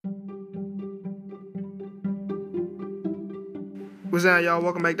What's up, y'all?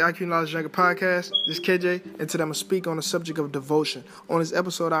 Welcome back to IQ Knowledge Jungle Podcast. This is KJ, and today I'm going to speak on the subject of devotion. On this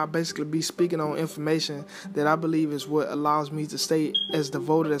episode, I'll basically be speaking on information that I believe is what allows me to stay as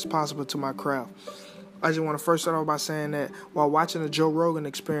devoted as possible to my craft. I just want to first start off by saying that while watching the Joe Rogan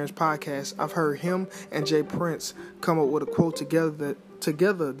Experience podcast, I've heard him and Jay Prince come up with a quote together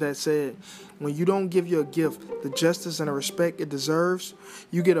that said, "When you don't give your gift the justice and the respect it deserves,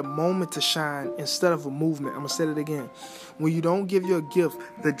 you get a moment to shine instead of a movement." I'm going to say it again. When you don't give your gift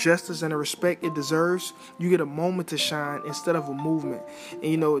the justice and the respect it deserves, you get a moment to shine instead of a movement.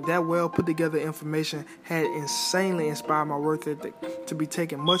 And that well put together information had insanely inspired my work ethic to be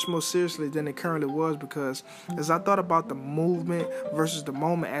taken much more seriously than it currently was, because as I thought about the movement versus the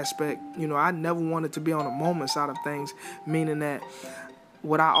moment aspect, I never wanted to be on the moment side of things, meaning that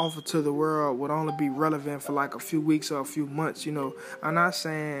what I offer to the world would only be relevant for like a few weeks or a few months. I'm not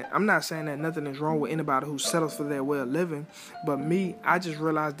saying that nothing is wrong with anybody who settles for their way of living, but me, I just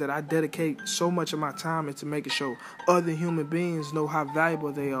realized that I dedicate so much of my time into making sure other human beings know how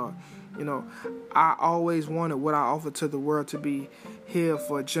valuable they are. I always wanted what I offer to the world to be here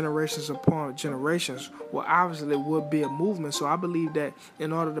for generations upon generations. Well, obviously it would be a movement, so I believe that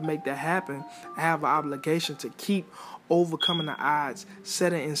in order to make that happen, I have an obligation to keep overcoming the odds,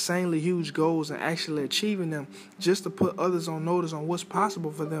 setting insanely huge goals, and actually achieving them, just to put others on notice on what's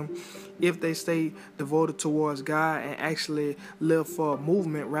possible for them if they stay devoted towards God and actually live for a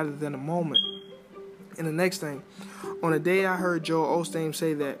movement rather than a moment. And the next thing, on the day I heard Joel Osteen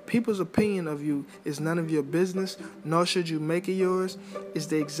say that people's opinion of you is none of your business, nor should you make it yours, is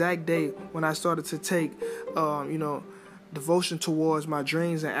the exact day when I started to take, devotion towards my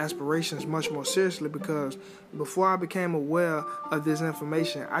dreams and aspirations much more seriously, because before I became aware of this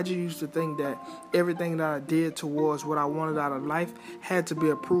information, I just used to think that everything that I did towards what I wanted out of life had to be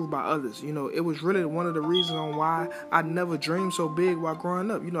approved by others. It was really one of the reasons on why I never dreamed so big while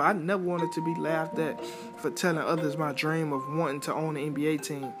growing up. I never wanted to be laughed at for telling others my dream of wanting to own an NBA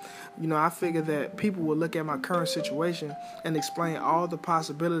team. I figured that people would look at my current situation and explain all the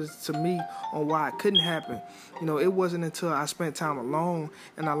possibilities to me on why it couldn't happen. It wasn't until I spent time alone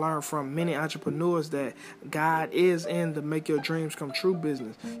and I learned from many entrepreneurs that God is in the make your dreams come true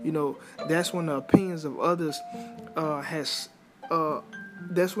business. That's when the opinions of others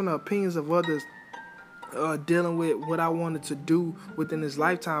dealing with what I wanted to do within this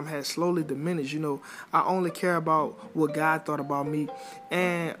lifetime has slowly diminished. I only care about what God thought about me,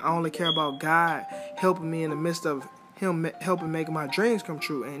 and I only care about God helping me in the midst of Him helping make my dreams come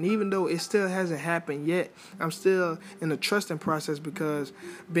true. And even though it still hasn't happened yet, I'm still in the trusting process, because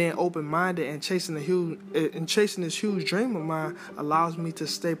being open-minded and chasing this huge dream of mine allows me to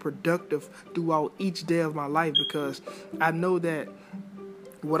stay productive throughout each day of my life, because I know that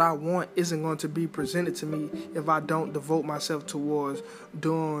what I want isn't going to be presented to me if I don't devote myself towards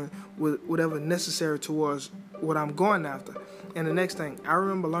doing whatever necessary towards what I'm going after. And the next thing, I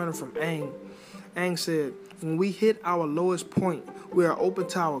remember learning from Aang. Aang said, "When we hit our lowest point, we are open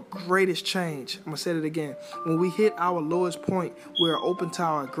to our greatest change." I'm going to say it again. When we hit our lowest point, we are open to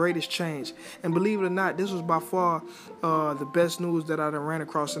our greatest change. And believe it or not, this was by far the best news that I ran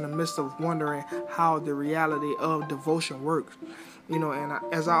across in the midst of wondering how the reality of devotion works.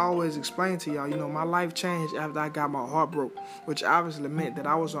 As I always explain to y'all, my life changed after I got my heart broke, which obviously meant that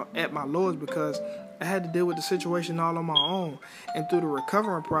I was at my lowest, because I had to deal with the situation all on my own. And through the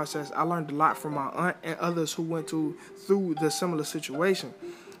recovering process, I learned a lot from my aunt and others who went through the similar situation.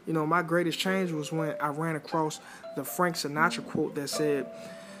 My greatest change was when I ran across the Frank Sinatra quote that said,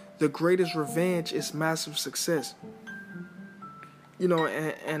 "The greatest revenge is massive success."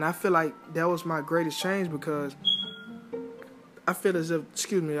 And I feel like that was my greatest change, because I feel as if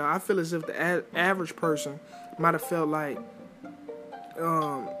the average person might have felt like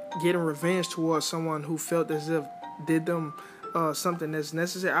getting revenge towards someone who felt as if did them something that's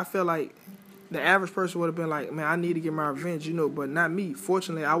necessary. I feel like the average person would have been like, "Man, I need to get my revenge," but not me.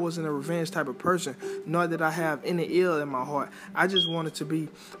 Fortunately, I wasn't a revenge type of person, nor did I have any ill in my heart. I just wanted to be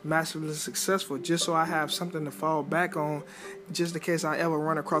massively successful, just so I have something to fall back on, just in case I ever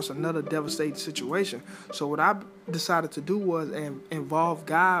run across another devastating situation. So what I decided to do was involve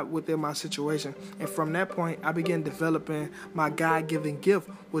God within my situation, and from that point, I began developing my God-given gift,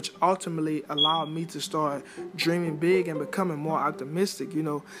 which ultimately allowed me to start dreaming big and becoming more optimistic.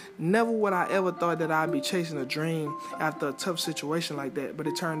 Never would I ever thought that I'd be chasing a dream after a tough situation like that, but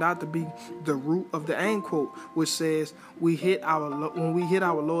it turned out to be the root of the Aang quote, which says, when we hit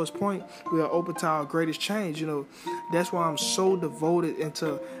our lowest point, we are open to our greatest change. That's why I'm so devoted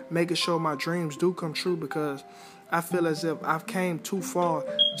into making sure my dreams do come true, because I feel as if I've came too far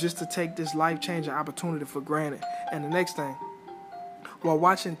just to take this life-changing opportunity for granted. And the next thing, While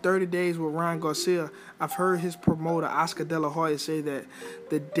watching 30 Days with Ryan Garcia, I've heard his promoter, Oscar De La Hoya, say that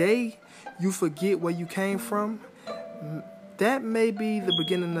the day you forget where you came from, that may be the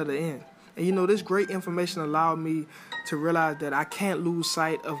beginning of the end. And this great information allowed me to realize that I can't lose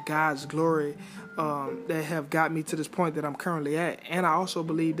sight of God's glory that have got me to this point that I'm currently at. And I also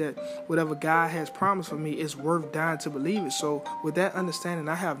believe that whatever God has promised for me is worth dying to believe it. So with that understanding,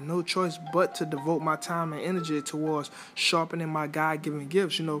 I have no choice but to devote my time and energy towards sharpening my God-given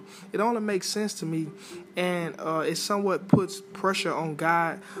gifts. It only makes sense to me, and it somewhat puts pressure on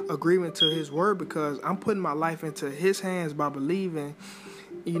God agreement to his word, because I'm putting my life into his hands by believing.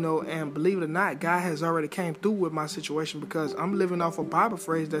 And believe it or not, God has already came through with my situation, because I'm living off a Bible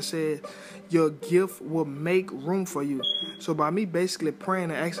phrase that said, your gift will make room for you. So by me basically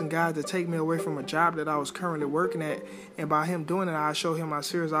praying and asking God to take me away from a job that I was currently working at, and by him doing it, I show him how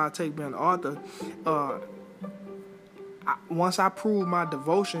serious I take being an author. Once I proved my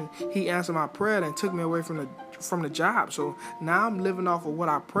devotion, he answered my prayer and took me away from the job. So now I'm living off of what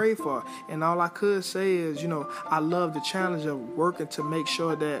I prayed for. And all I could say is, I love the challenge of working to make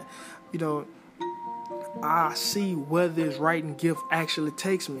sure that, I see where this writing gift actually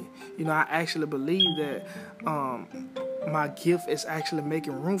takes me. I actually believe that my gift is actually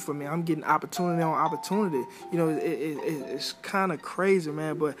making room for me. I'm getting opportunity on opportunity. It's kind of crazy,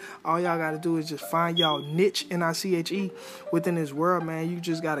 man. But all y'all got to do is just find y'all niche, N-I-C-H-E, within this world, man. You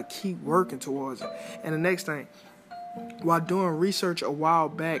just got to keep working towards it. And the next thing, while doing research a while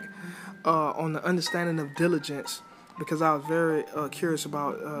back on the understanding of diligence, because I was very curious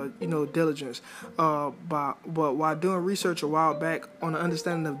about, diligence. But while doing research a while back on the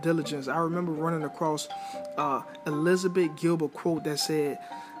understanding of diligence, I remember running across Elizabeth Gilbert quote that said,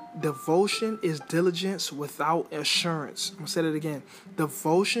 devotion is diligence without assurance. I'm going to say that again.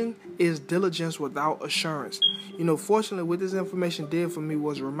 Devotion is diligence without assurance. Fortunately, what this information did for me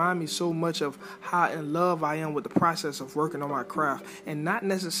was remind me so much of how in love I am with the process of working on my craft, and not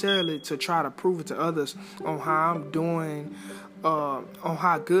necessarily to try to prove it to others on how I'm doing, on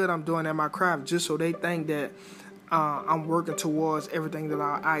how good I'm doing at my craft, just so they think that I'm working towards everything that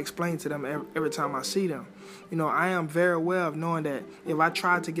I explain to them every time I see them. I am very aware of knowing that if I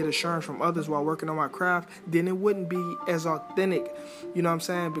tried to get assurance from others while working on my craft, then it wouldn't be as authentic,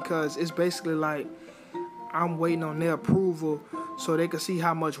 because it's basically like I'm waiting on their approval so they can see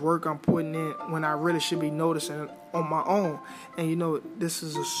how much work I'm putting in when I really should be noticing on my own. And this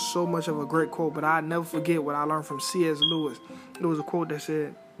is so much of a great quote, but I'll never forget what I learned from C.S. Lewis. There was a quote that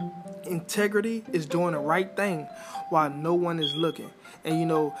said, integrity is doing the right thing while no one is looking.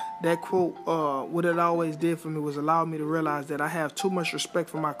 And that quote, what it always did for me was allow me to realize that I have too much respect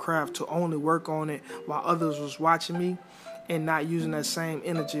for my craft to only work on it while others was watching me, and not using that same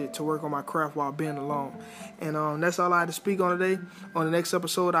energy to work on my craft while being alone. And that's all I had to speak on today. On the next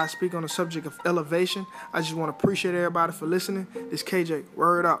episode, I speak on the subject of elevation. I just want to appreciate everybody for listening. This KJ,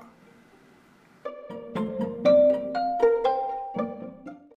 word up.